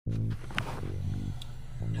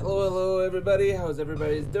everybody. How's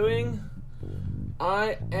everybody's doing?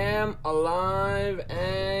 I am alive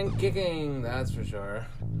and kicking, that's for sure.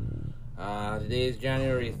 Today is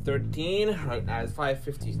January 13, right as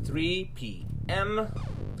 5:53 p.m.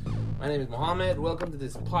 My name is Mohammed. Welcome to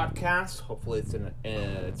this podcast. Hopefully it's a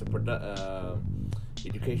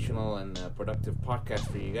educational and productive podcast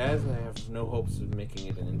for you guys. I have no hopes of making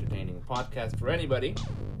it an entertaining podcast for anybody.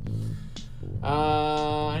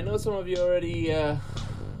 I know some of you already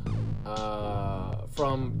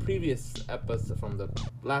from previous episode, from the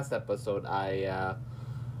last episode, I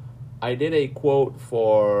did a quote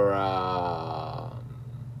for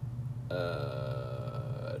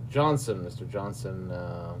Johnson, Mr. Johnson.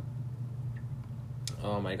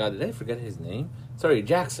 Oh my God, did I forget his name? Sorry,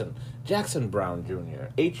 Jackson Brown Jr.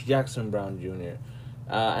 H. Jackson Brown Jr.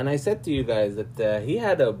 And I said to you guys that he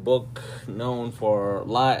had a book known for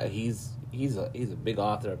he's a big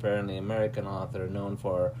author, apparently American author, known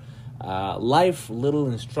for Life Little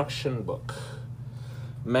Instruction Book.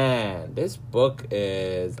 Man, this book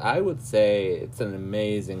is, I would say, it's an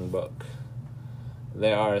amazing book.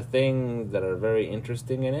 There are things that are very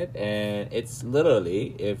interesting in it, and it's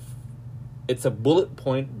literally, it's a bullet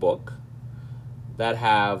point book that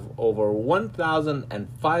have over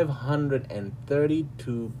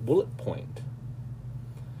 1,532 bullet point.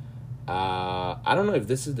 I don't know if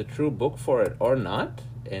this is the true book for it or not,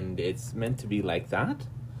 and it's meant to be like that,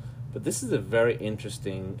 but this is a very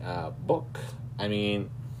interesting book. I mean,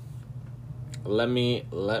 let me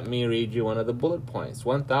read you one of the bullet points.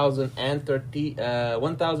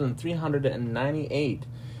 1,398.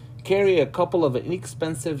 Carry a couple of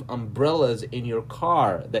inexpensive umbrellas in your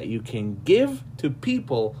car that you can give to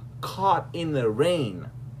people caught in the rain.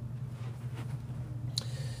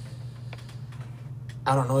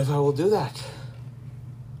 I don't know if I will do that.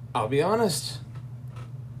 I'll be honest.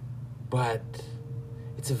 But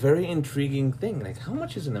it's a very intriguing thing. Like, how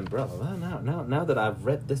much is an umbrella? Well, now that I've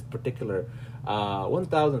read this particular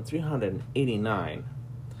 1,389.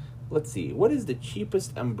 Let's see. What is the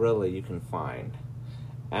cheapest umbrella you can find?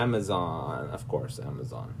 Amazon. Of course,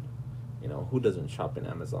 Amazon. You know, who doesn't shop in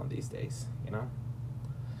Amazon these days, you know?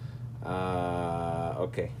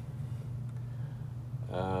 Okay.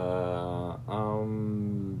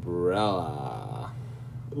 Umbrella.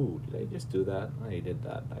 Ooh, did I just do that? I did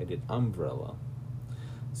that. I did umbrella.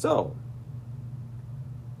 So,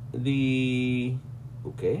 they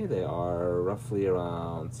are roughly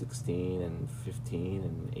around 16 and 15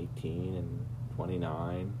 and 18 and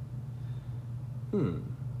 29.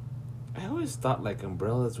 I always thought like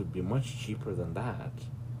umbrellas would be much cheaper than that.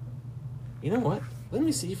 You know what? Let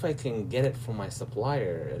me see if I can get it from my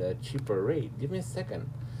supplier at a cheaper rate. Give me a second.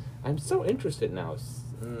 I'm so interested now.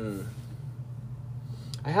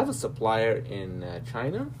 I have a supplier in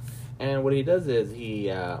China, and what he does is he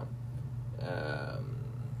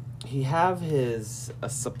have his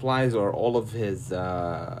supplies, or all of his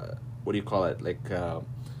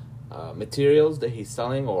materials that he's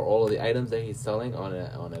selling, or all of the items that he's selling on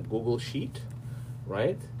a Google sheet,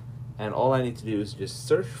 right? And all I need to do is just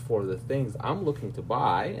search for the things I'm looking to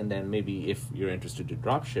buy, and then maybe if you're interested to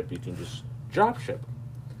drop ship, you can just drop ship.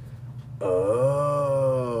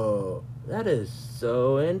 Oh, that is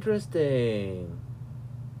so interesting.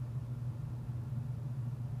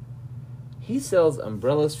 He sells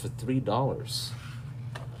umbrellas for $3.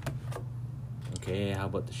 Okay, how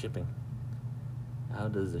about the shipping? How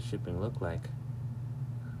does the shipping look like?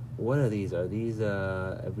 What are these? Are these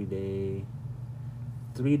everyday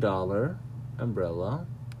 $3 umbrella?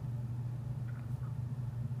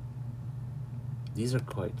 These are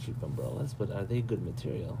quite cheap umbrellas, but are they good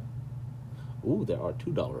material? Ooh, there are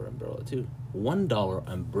 $2 umbrella too. $1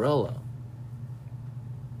 umbrella.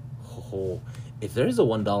 Oh, if there's a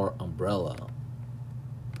 $1 umbrella,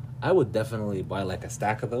 I would definitely buy like a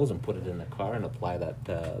stack of those and put it in the car and apply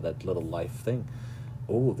that little life thing.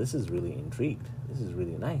 Oh, this is really intrigued. This is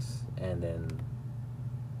really nice. And then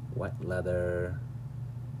wet leather.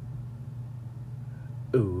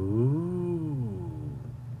 Ooh.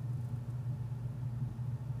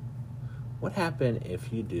 What happened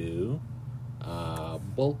if you do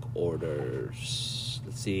bulk orders?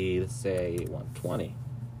 Let's say you want 20.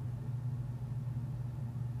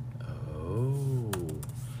 Oh.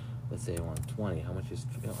 Let's say I want 20. How much is...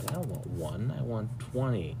 I don't want one. I want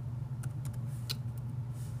 20.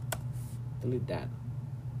 Delete that.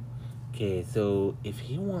 Okay, so if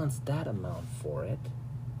he wants that amount for it...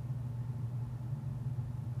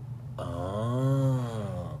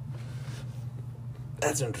 Oh.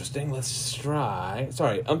 That's interesting. Let's try...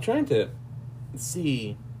 Sorry, I'm trying to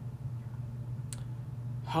see...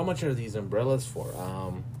 How much are these umbrellas for?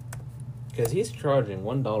 because he's charging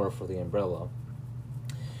 $1 for the umbrella,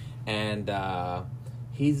 and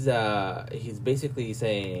he's basically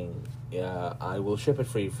saying, I will ship it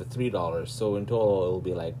for you for $3. So in total, it'll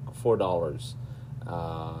be like $4.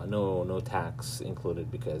 No tax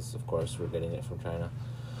included, because of course we're getting it from China.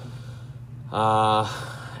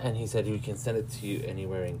 And he said you can send it to you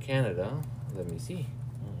anywhere in Canada. Let me see.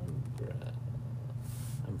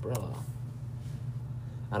 Umbrella.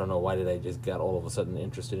 I don't know why did I just get all of a sudden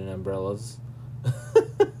interested in umbrellas.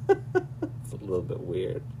 It's a little bit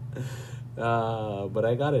weird. But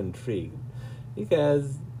I got intrigued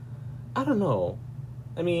because I don't know.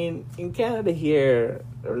 I mean, in Canada here,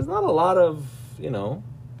 there's not a lot of,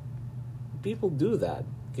 people do that,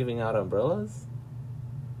 giving out umbrellas.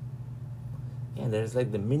 And there's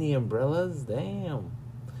like the mini umbrellas. Damn.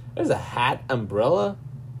 There's a hat umbrella.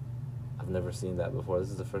 I've never seen that before. This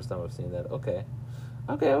is the first time I've seen that. Okay.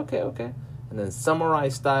 And then samurai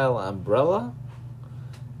style umbrella.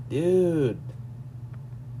 Dude.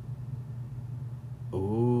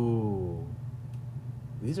 Ooh.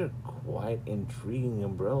 These are quite intriguing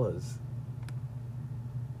umbrellas.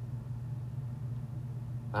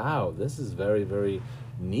 Wow, this is very, very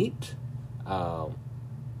neat.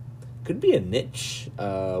 Could be a niche.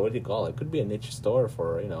 What do you call it? Could be a niche store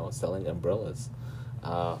for selling umbrellas.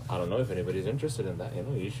 I don't know if anybody's interested in that.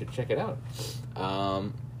 You should check it out.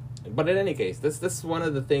 But in any case, this is one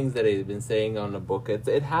of the things that I've been saying on the book.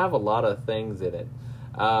 It have a lot of things in it.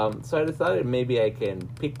 So I decided maybe I can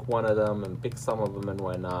pick one of them and pick some of them, and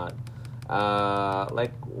why not?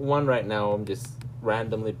 Like one right now, I'm just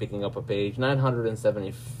randomly picking up a page,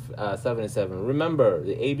 977. Remember,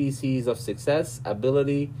 the ABCs of success: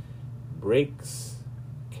 ability, breaks,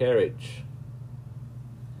 courage.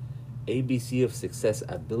 ABC of success: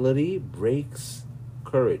 ability, breaks,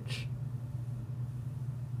 courage.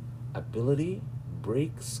 Ability,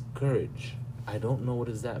 breaks, courage. I don't know what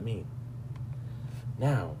does that mean.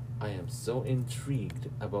 Now, I am so intrigued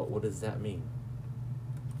about what does that mean.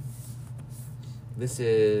 This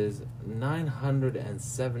is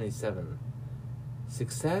 977.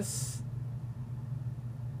 Success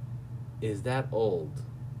is that old?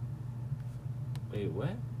 Wait,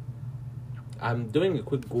 what? I'm doing a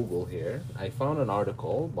quick Google here. I found an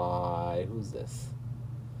article by, who's this?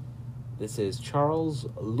 This is Charles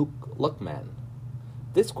Luckman.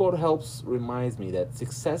 This quote reminds me that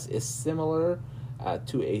success is similar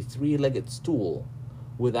to a three-legged stool.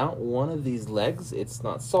 Without one of these legs, it's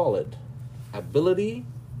not solid. Ability,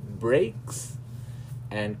 breaks,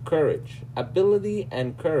 and courage. Ability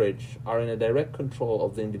and courage are in a direct control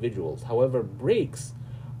of the individuals. However, breaks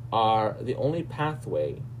are the only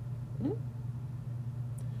pathway.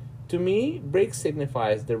 To me, breaks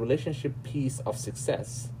signifies the relationship piece of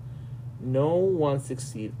success. No one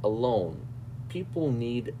succeeds alone. People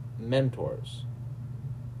need mentors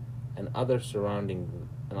and others surrounding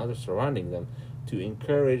them to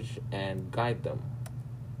encourage and guide them.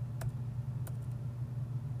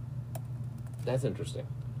 That's interesting.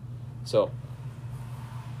 So,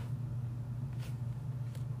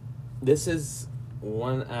 this is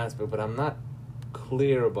one aspect, but I'm not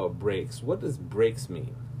clear about breaks. What does breaks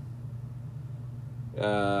mean? There's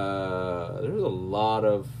a lot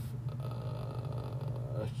of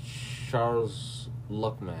Charles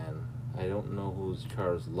Luckman. I don't know who's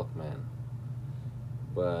Charles Luckman,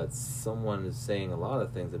 but someone is saying a lot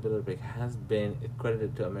of things. Ability break has been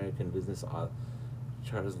accredited to American business author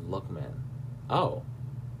Charles Luckman. Oh,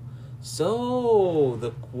 so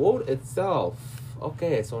the quote itself.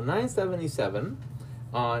 Okay, so 977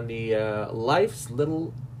 on the Life's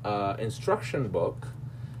Little instruction book.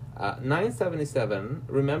 977.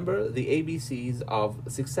 Remember the ABCs of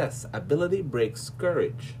success: ability, breaks,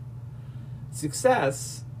 courage.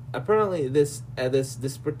 Success. Apparently, this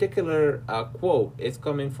particular quote is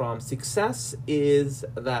coming from success is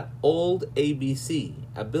that old ABC: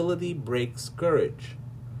 ability, breaks, courage,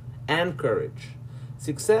 and courage.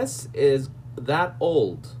 Success is that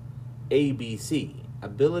old ABC: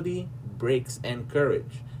 ability, breaks, and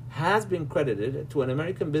courage. Has been credited to an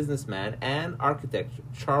American businessman and architect,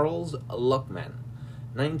 Charles Luckman,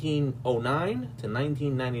 1909 to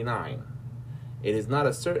 1999. It is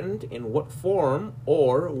not certain in what form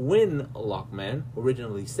or when Luckman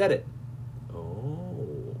originally said it.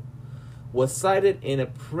 Oh. Was cited in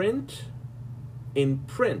print in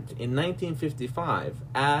 1955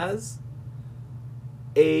 as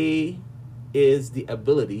A is the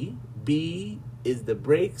ability, B is the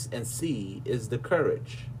breaks, and C is the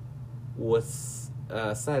courage. Was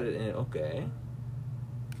cited in, okay.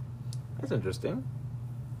 That's interesting.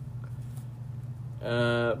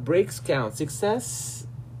 Breaks count. Success.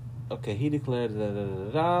 Okay, he declared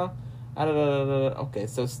Okay,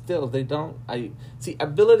 so still they don't. I see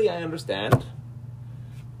ability. I understand.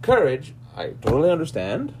 Courage. I totally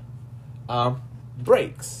understand.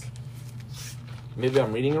 Breaks. Maybe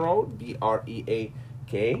I'm reading it wrong. BREAK.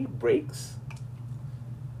 Breaks.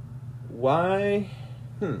 Why?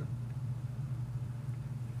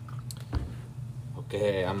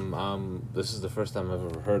 Okay, this is the first time I've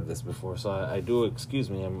ever heard this before, so I do excuse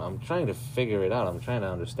me. I'm trying to figure it out. I'm trying to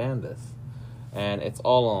understand this, and it's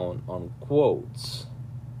all on quotes.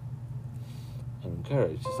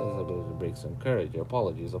 Encourage. This says ability to break some courage.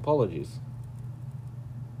 Apologies.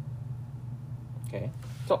 Okay,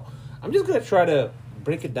 so I'm just gonna try to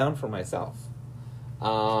break it down for myself.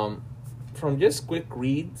 From just quick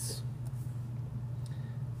reads.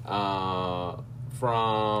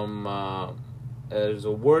 There's a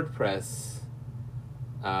WordPress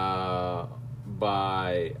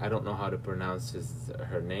by, I don't know how to pronounce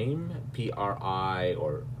her name, PRI,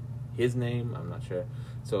 or his name, I'm not sure.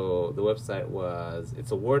 So the website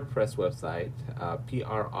it's a WordPress website,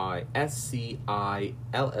 PRISCILLA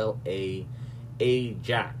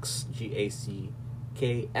Ajax,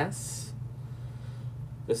 GACKS.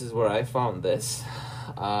 This is where I found this.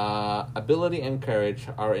 Ability and courage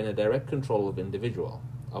are in a direct control of the individual.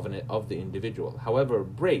 However,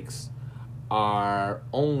 breaks are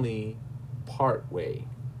only part way.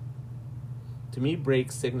 To me,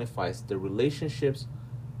 breaks signifies the relationship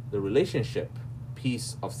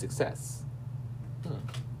piece of success.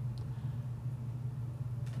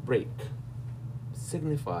 Break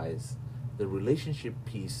signifies the relationship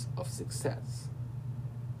piece of success.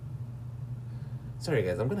 Sorry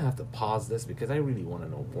guys, I'm gonna have to pause this because I really want to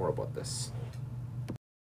know more about this.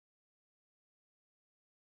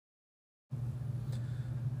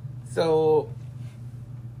 So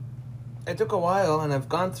it took a while, and I've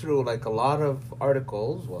gone through like a lot of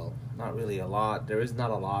articles. Well, not really a lot. There is not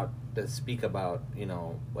a lot to speak about,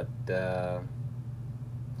 what the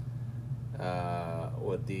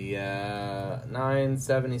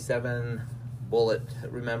 977 bullet.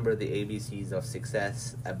 Remember the ABCs of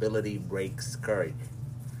success: ability, breaks, courage.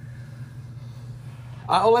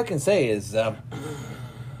 All I can say is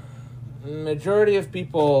majority of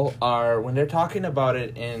people are, when they're talking about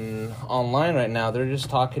it in online right now, they're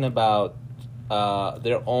just talking about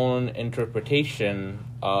their own interpretation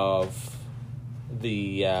of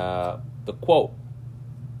the quote.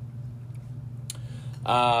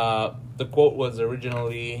 The quote was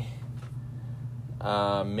originally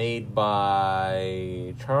made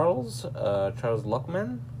by Charles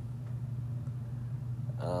Luckman.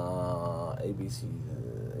 ABC.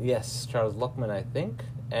 Yes, Charles Luckman, I think.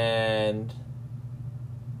 And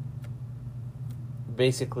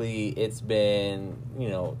basically it's been,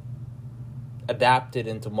 adapted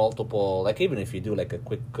into multiple, like even if you do like a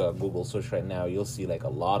quick Google search right now, you'll see like a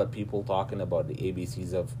lot of people talking about the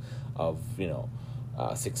ABCs of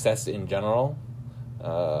success in general.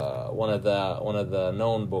 One of the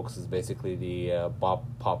known books is basically the Bob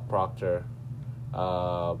Proctor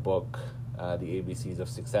book, The ABCs of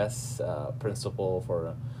Success, principle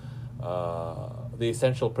for the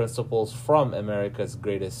essential principles from America's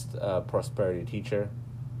greatest prosperity teacher.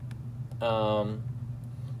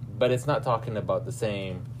 But it's not talking about the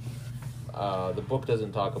same. The book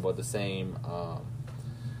doesn't talk about the same.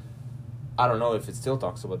 I don't know if it still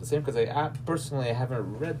talks about the same, because I personally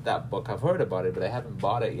haven't read that book. I've heard about it, but I haven't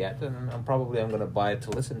bought it yet, and I'm going to buy it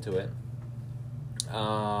to listen to it.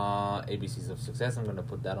 ABCs of Success. I'm going to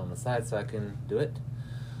put that on the side so I can do it.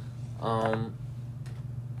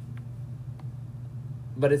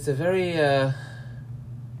 But it's a very,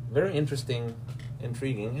 very interesting,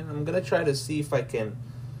 intriguing, and I'm going to try to see if I can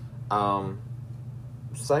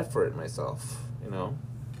cipher it myself,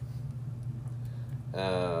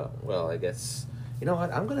 well, I guess, you know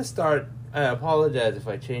what, I'm going to start, I apologize if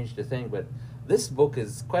I changed the thing, but this book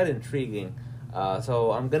is quite intriguing,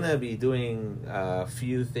 so I'm going to be doing a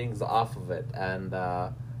few things off of it, and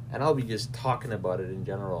I'll be just talking about it in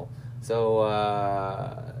general. So,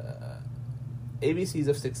 ABCs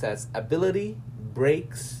of Success: ability,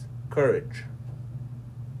 breaks, courage.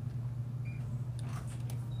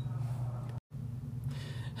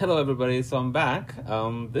 Hello everybody, so I'm back.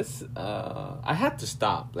 I had to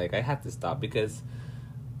stop, because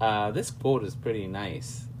this quote is pretty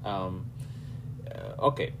nice.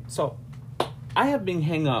 Okay, so I have been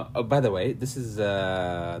hanging out, oh, by the way, this is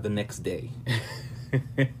the next day.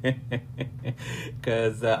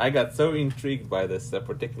 Because I got so intrigued by this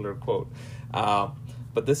particular quote.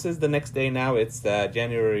 But this is the next day now. It's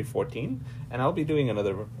January 14th, and I'll be doing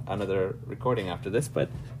another recording after this, but...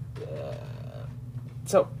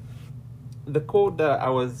 So, the quote that I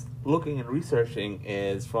was looking and researching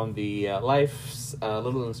is from the Life's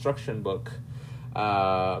Little Instruction book,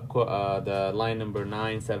 the line number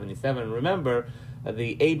 977. Remember,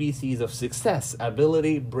 the ABCs of success: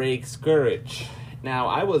 ability breaks courage. Now,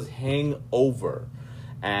 I was hangover,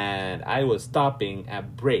 and I was stopping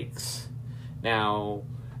at breaks. Now,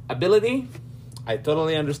 ability, I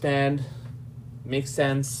totally understand, makes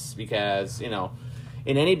sense, because, in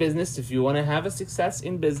any business, if you want to have a success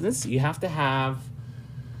in business, you have to have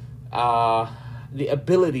the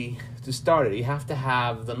ability to start it. You have to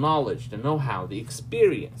have the knowledge, the know-how, the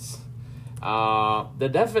experience. The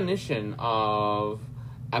definition of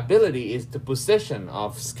ability is the possession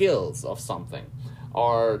of skills of something,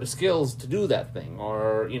 or the skills to do that thing,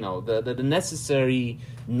 or the necessary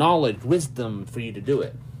knowledge, wisdom for you to do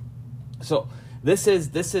it. So this is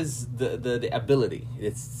the ability.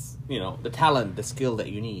 It's the talent, the skill that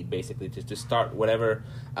you need, basically, to start whatever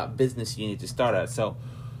business you need to start at. So,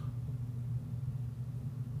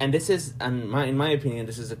 and this is, in my opinion,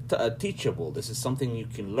 this is a teachable. This is something you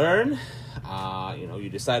can learn. You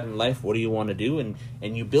decide in life what do you want to do, and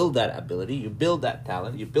you build that ability, you build that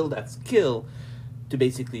talent, you build that skill to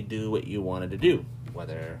basically do what you wanted to do.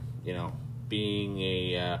 Whether being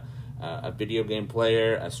a video game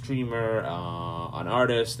player, a streamer, an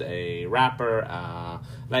artist, a rapper. I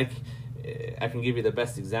can give you the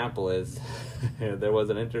best example is there was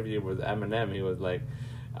an interview with Eminem. He was like,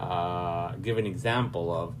 give an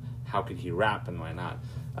example of how could he rap and why not.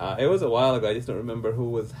 It was a while ago. I just don't remember who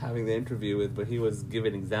was having the interview with, but he was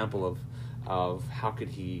giving an example of how could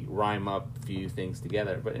he rhyme up a few things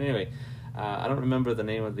together. But anyway, I don't remember the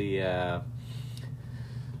name of the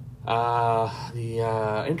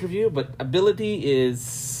interview, but ability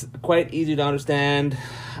is quite easy to understand.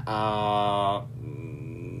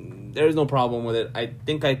 There is no problem with it. I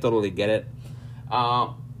think I totally get it.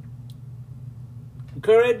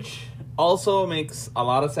 Courage also makes a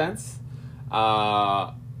lot of sense.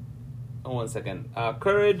 1 second.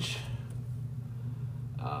 Courage.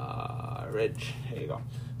 Rich. Here you go.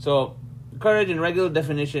 So, courage in regular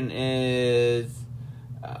definition is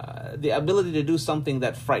the ability to do something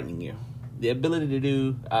that's frightening you. The ability to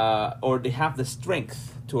do, or to have the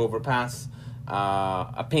strength to overpass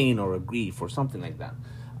a pain or a grief or something like that.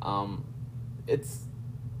 It's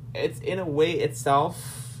in a way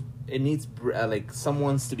itself, it needs like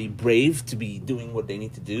someone's to be brave to be doing what they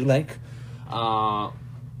need to do.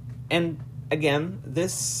 And again,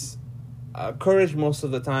 this courage most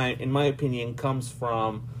of the time, in my opinion, comes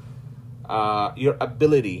from your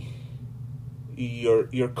ability.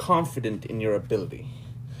 You're confident in your ability.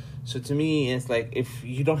 So to me, it's like if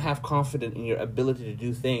you don't have confidence in your ability to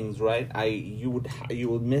do things, right? You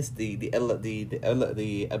will miss the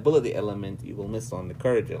ability element. You will miss on the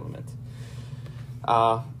courage element.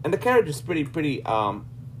 And the courage is pretty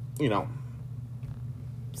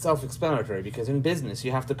self-explanatory, because in business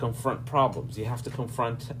you have to confront problems. You have to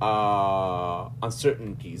confront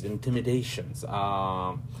uncertainties, intimidations.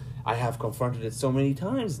 I have confronted it so many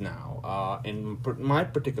times now in my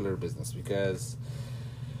particular business,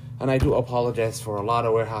 and I do apologize for a lot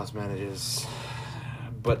of warehouse managers,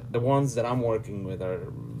 but the ones that I'm working with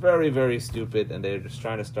are very, very stupid, and they're just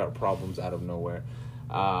trying to start problems out of nowhere.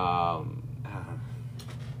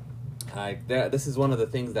 This is one of the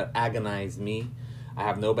things that agonize me. I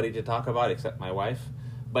have nobody to talk about except my wife,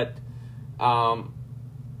 but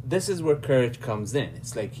this is where courage comes in.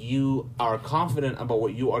 It's like you are confident about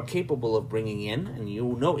what you are capable of bringing in, and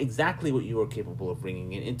you know exactly what you are capable of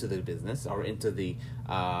bringing into the business or into the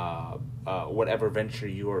whatever venture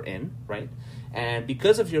you are in, right? And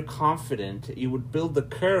because of your confidence, you would build the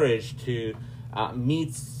courage to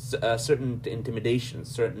meet certain intimidations,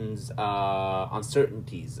 certain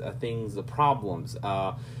uncertainties, things, the problems.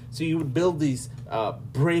 So you would build these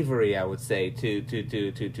bravery, I would say, to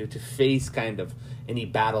face kind of any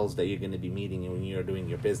battles that you're going to be meeting when you're doing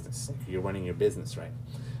your business, if you're running your business, right?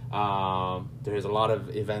 There's a lot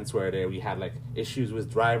of events where we had like issues with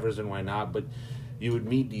drivers and why not, but you would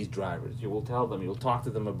meet these drivers. You will tell them, you'll talk to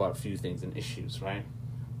them about a few things and issues, right?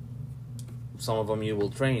 Some of them you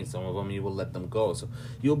will train, some of them you will let them go. So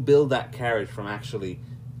you'll build that courage from actually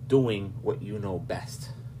doing what you know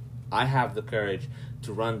best. I have the courage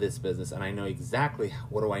to run this business, and I know exactly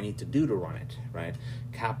what do I need to do to run it, right?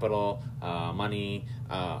 Capital, money,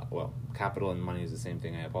 capital and money is the same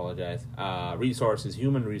thing, I apologize. Resources,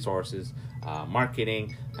 human resources,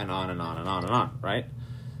 marketing, and on and on and on and on, right?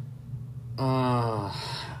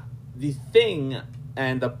 The thing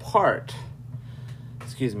and the part...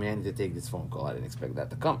 Excuse me, I need to take this phone call. I didn't expect that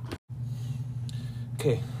to come.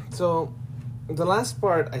 Okay, so the last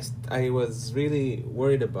part I was really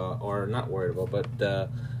worried about, or not worried about, but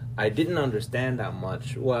I didn't understand that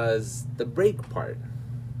much, was the brake part.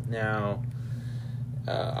 Now,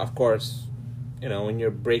 of course, when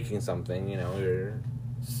you're braking something, you're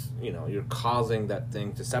causing that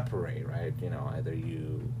thing to separate, right? Either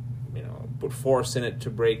you put force in it to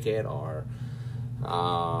break it, or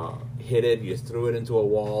hit it, you threw it into a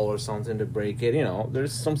wall or something to break it.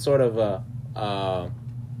 There's some sort of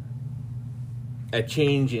a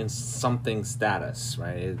change in something status,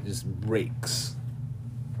 right? It just breaks,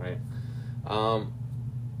 right?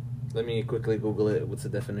 Let me quickly Google it. What's the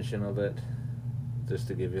definition of it? Just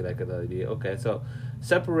to give you like an idea. Okay, so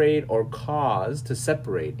separate or cause to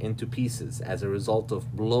separate into pieces as a result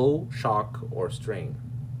of blow, shock, or strain.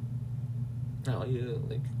 No, you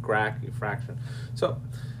like crack, you fraction. So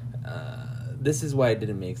this is why it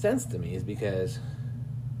didn't make sense to me, is because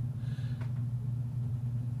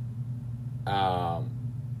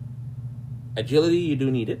agility, you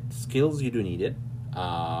do need it. Skills, you do need it.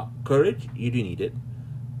 Courage, you do need it.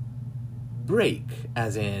 Break,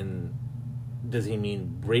 as in, does he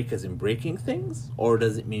mean break as in breaking things? Or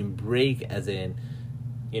does it mean break as in,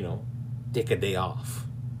 take a day off?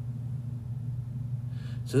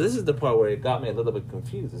 So this is the part where it got me a little bit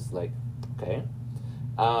confused. It's like, okay.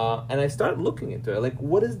 And I started looking into it. Like,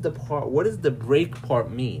 what does the break part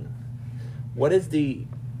mean? What does the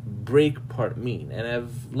break part mean? And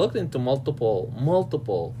I've looked into multiple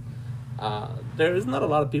there is not a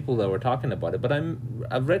lot of people that were talking about it, but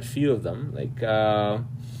I've read few of them. Like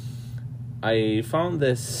I found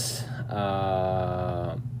this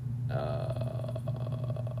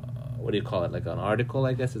what do you call it? Like an article,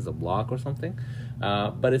 I guess, is a blog or something.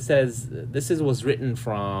 But it says this was taken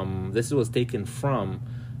from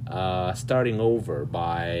Starting Over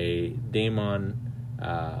by Damon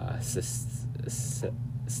Stetenson,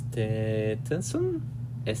 Stetson.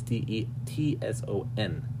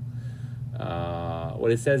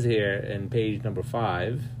 What it says here in page number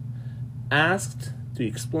 5, asked to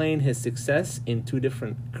explain his success in 2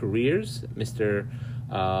 different careers, Mr.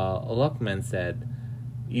 Luckman said,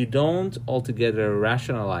 "You don't altogether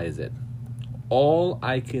rationalize it. All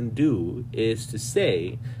I can do is to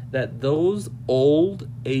say that those old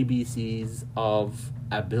ABCs of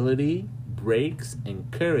ability, breaks, and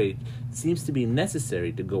courage seems to be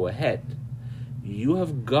necessary to go ahead. You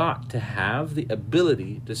have got to have the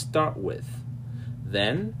ability to start with.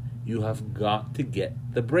 Then you have got to get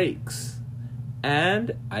the breaks.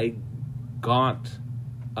 And I got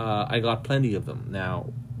plenty of them."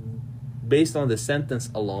 Now, based on the sentence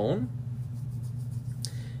alone,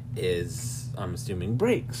 I'm assuming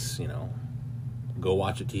breaks, go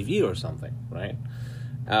watch a TV or something, right?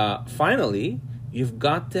 Finally, you've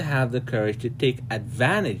got to have the courage to take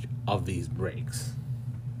advantage of these breaks.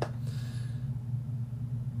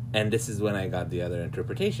 And this is when I got the other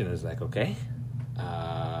interpretation. It was like, okay,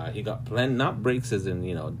 he got plenty, not breaks as in,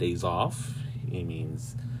 days off. He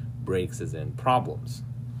means breaks as in problems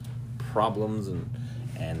and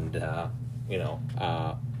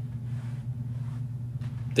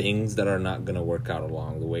things that are not going to work out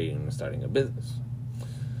along the way in starting a business.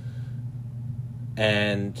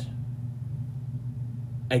 And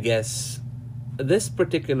I guess this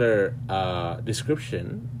particular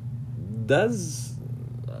description does,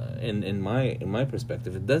 in my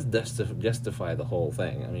perspective, it does justify the whole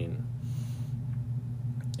thing. I mean,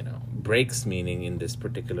 breaks meaning in this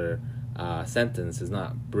particular sentence is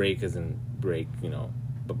not break as in break,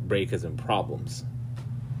 but break as in problems.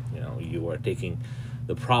 You are taking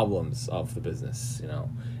the problems of the business,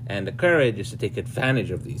 and the courage is to take advantage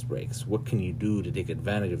of these breaks. What can you do to take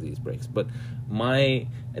advantage of these breaks? But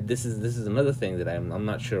this is another thing that I'm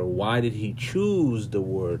not sure. Why did he choose the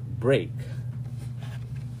word break?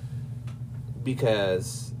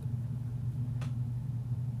 Because,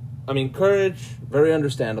 courage, very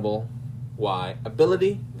understandable. Why?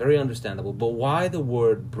 Ability, very understandable. But why the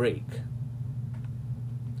word break?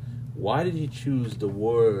 Why did he choose the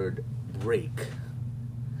word break?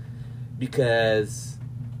 Because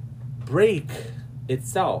break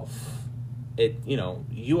itself,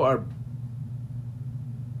 you are,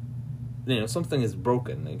 something is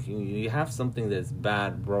broken. Like you have something that's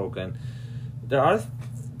bad, broken. There are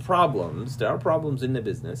problems in the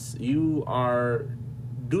business. You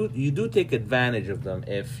do take advantage of them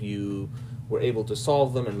if you were able to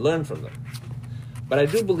solve them and learn from them. But I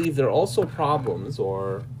do believe there are also problems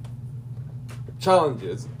or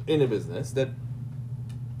challenges in a business that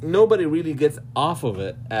nobody really gets off of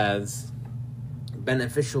it as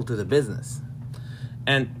beneficial to the business.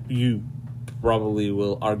 And you probably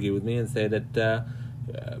will argue with me and say that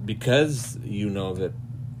because you know that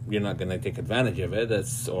you're not going to take advantage of it.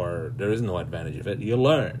 Or there is no advantage of it. You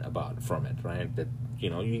learn from it, right? That,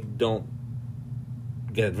 you don't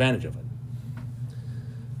get advantage of it.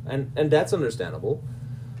 And that's understandable.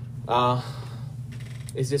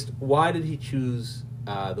 It's just, why did he choose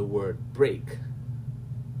the word break?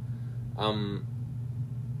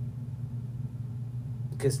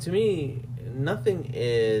 Because to me,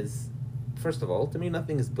 first of all,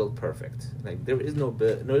 nothing is built perfect. Like, there is no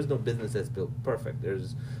business that's built perfect.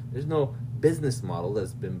 There's no business model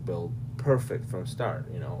that's been built perfect from start.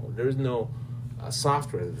 There is no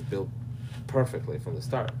software that's built perfectly from the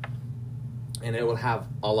start, and it will have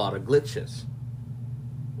a lot of glitches.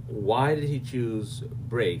 Why did he choose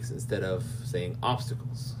breaks instead of saying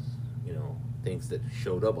obstacles? Things that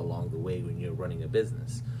showed up along the way when you're running a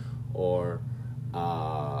business, or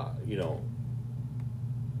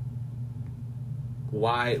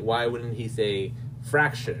why wouldn't he say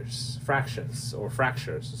fractures, or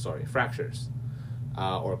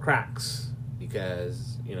cracks?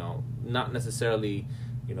 Because not necessarily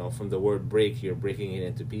from the word break you're breaking it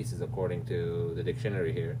into pieces according to the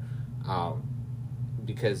dictionary here,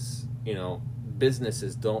 because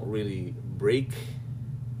businesses don't really break.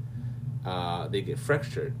 They get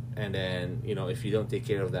fractured, and then if you don't take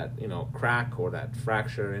care of that crack or that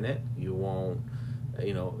fracture in it, you won't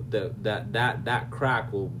that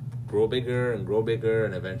crack will grow bigger,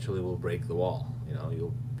 and eventually will break the wall.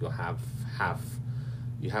 You'll have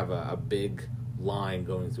a big line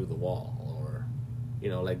going through the wall, or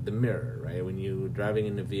like the mirror, right? When you're driving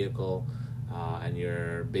in a vehicle, and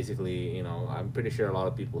you're basically I'm pretty sure a lot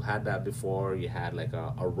of people had that before. You had like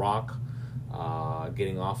a rock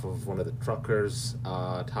getting off of one of the truckers'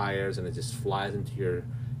 tires, and it just flies into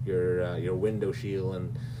your window shield,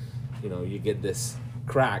 and you get this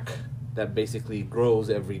crack that basically grows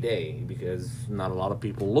every day because not a lot of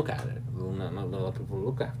people look at it. Not a lot of people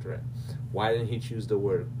look after it. Why didn't he choose the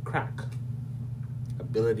word crack?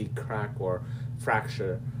 Ability crack or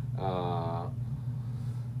fracture, or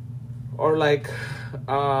like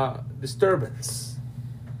disturbance.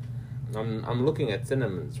 I'm looking at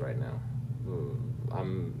synonyms right now.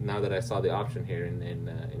 Now that I saw the option here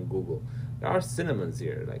in Google, there are synonyms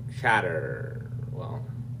here like shatter. Well,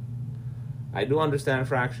 I do understand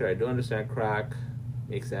fracture. I do understand crack.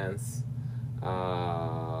 Makes sense.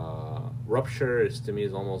 Rupture to me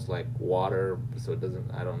is almost like water, so it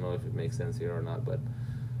doesn't. I don't know if it makes sense here or not, but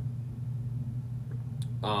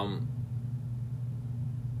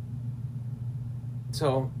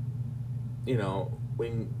so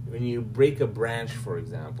when you break a branch, for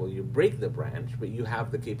example, you break the branch, but you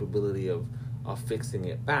have the capability of fixing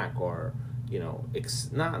it back, or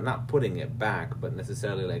not putting it back, but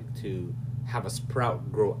necessarily like to have a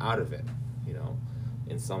sprout grow out of it,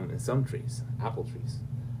 in some trees, apple trees,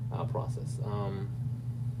 process.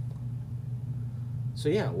 So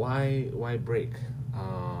yeah, why break?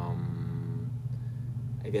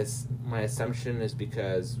 I guess my assumption is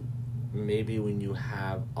because maybe when you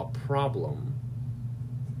have a problem,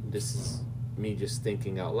 this is me just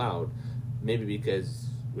thinking out loud, maybe because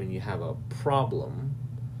when you have a problem,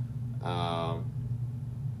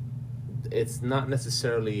 it's not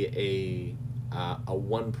necessarily a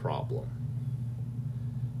one problem.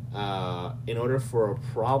 In order for a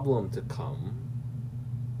problem to come,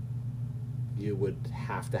 you would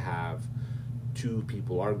have to have two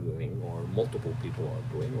people arguing, or multiple people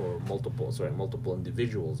arguing, or multiple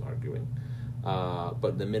individuals arguing,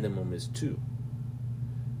 but the minimum is two.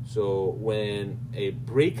 So when a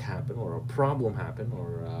break happened, or a problem happened,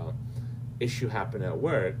 or issue happened at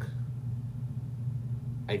work,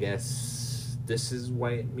 I guess this is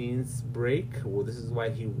why it means break. Well, this is why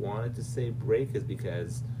he wanted to say break, is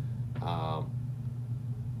because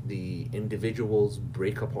the individuals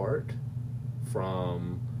break apart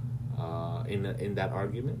from in that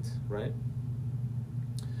argument, right?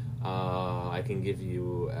 I can give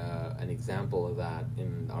you an example of that.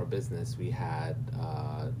 In our business, we had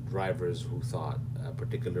drivers who thought a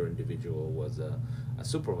particular individual was a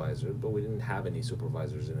supervisor, but we didn't have any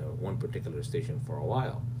supervisors in one particular station for a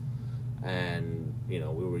while. And, we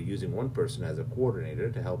were using one person as a coordinator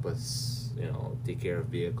to help us, take care of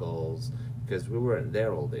vehicles, because we weren't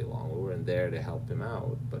there all day long. We weren't there to help him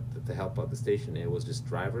out, but to help out the station. It was just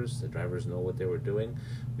drivers. The drivers know what they were doing.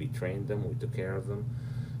 We trained them. We took care of them.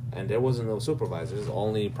 And there wasn't no supervisors.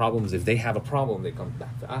 Only problems, if they have a problem, they come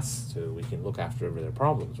back to us so we can look after their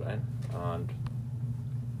problems, right?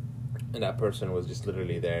 And that person was just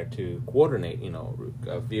literally there to coordinate,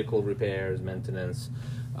 vehicle repairs, maintenance,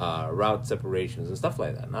 route separations, and stuff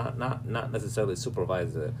like that. Not necessarily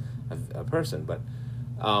supervise a person, but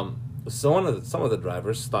So some of the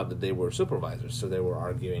drivers thought that they were supervisors, so they were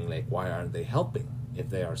arguing like, why aren't they helping if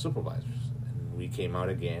they are supervisors? And we came out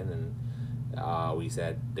again and we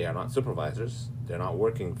said they are not supervisors. They're not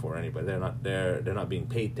working for anybody. They're not being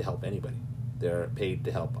paid to help anybody. They're paid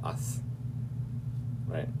to help us.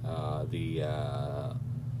 Right?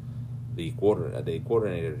 The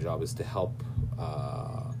coordinator job is to help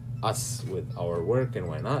us with our work, and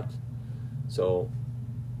why not? So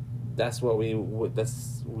that's what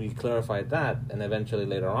we clarified that, and eventually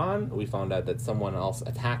later on we found out that someone else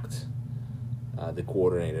attacked the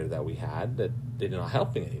coordinator that we had, that they're not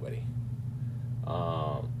helping anybody,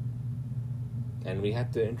 and we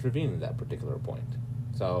had to intervene at that particular point.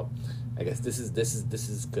 So I guess this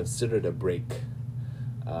is considered a break,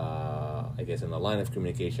 I guess, in the line of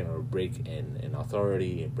communication, or a break in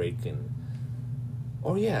authority, a break in,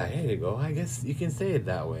 oh yeah, here you go, I guess you can say it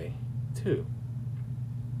that way too,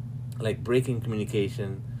 like breaking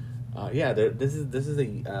communication. This is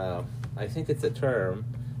a I think it's a term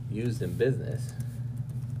used in business.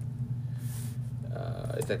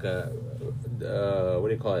 It's like a what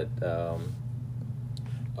do you call it?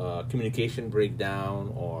 Communication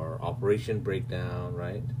breakdown or operation breakdown,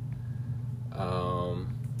 right?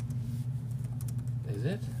 Is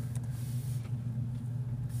it?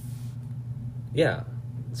 Yeah.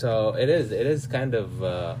 So it is kind of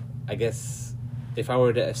I guess, if I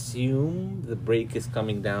were to assume the break is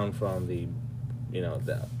coming down from the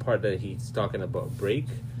part that he's talking about, break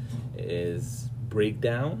is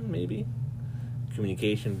breakdown, maybe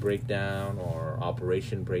communication breakdown or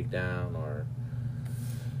operation breakdown, or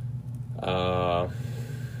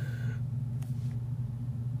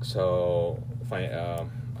so if I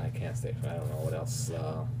can't say, I don't know what else,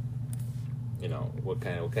 what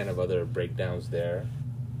kind of other breakdowns there.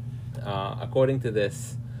 According to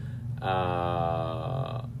this,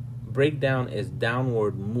 breakdown is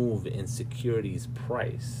downward move in securities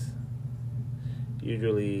price,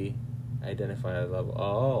 usually identified at level.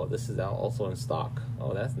 Oh, this is also in stock.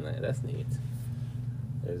 Oh, that's neat.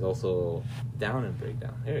 There's also down and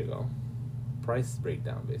breakdown. Here you go, price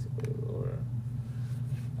breakdown basically, or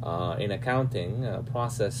in accounting, a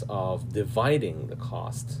process of dividing the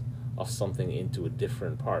cost of something into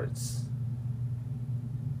different parts.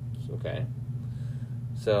 Okay.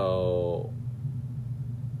 So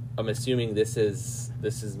I'm assuming this is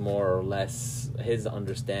more or less his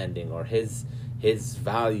understanding, or his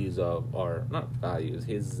values of, or not values,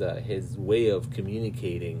 his way of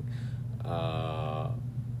communicating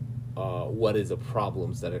what is the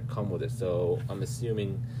problems that come with it. So I'm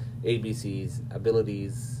assuming ABC's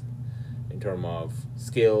abilities in terms of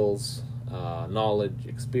skills, knowledge,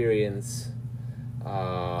 experience,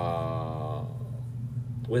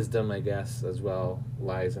 wisdom, I guess, as well,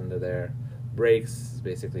 lies under there. Breaks,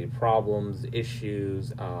 basically problems,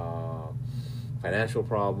 issues, financial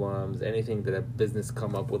problems, anything that a business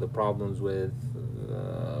come up with the problems with,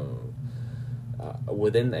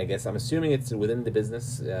 within, I guess, I'm assuming it's within the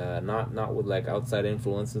business, not with like outside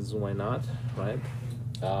influences. Why not, right?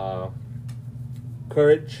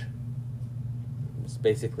 Courage, it's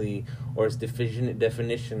basically, or its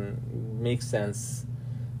definition makes sense,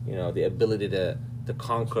 the ability to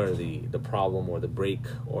conquer the problem or the break,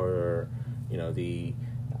 or the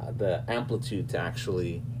amplitude to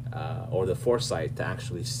actually or the foresight to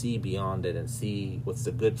actually see beyond it and see what's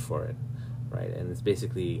the good for it, right? And it's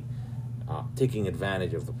basically taking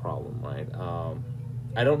advantage of the problem, right?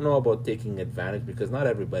 I don't know about taking advantage, because not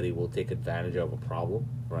everybody will take advantage of a problem,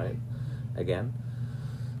 right? Again,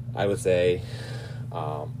 I would say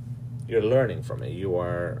you're learning from it, you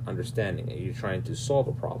are understanding it, you're trying to solve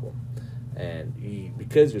a problem. And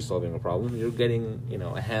because you're solving a problem, you're getting,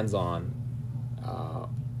 a hands-on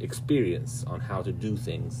experience on how to do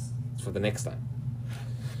things for the next time.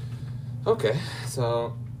 Okay,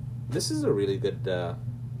 so this is a really good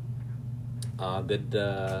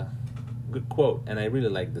quote, and I really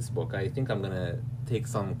like this book. I think I'm gonna take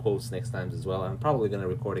some quotes next time as well. I'm probably gonna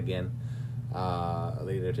record again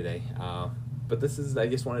later today. But I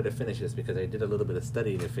just wanted to finish this because I did a little bit of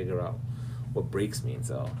study to figure out what breaks mean.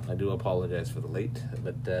 So I do apologize for the late,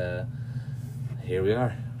 but here we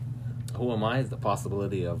are. Who Am I is the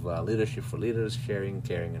possibility of leadership for leaders, sharing,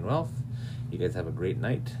 caring, and wealth. You guys have a great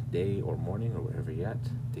night, day, or morning, or wherever you're at.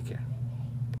 Take care.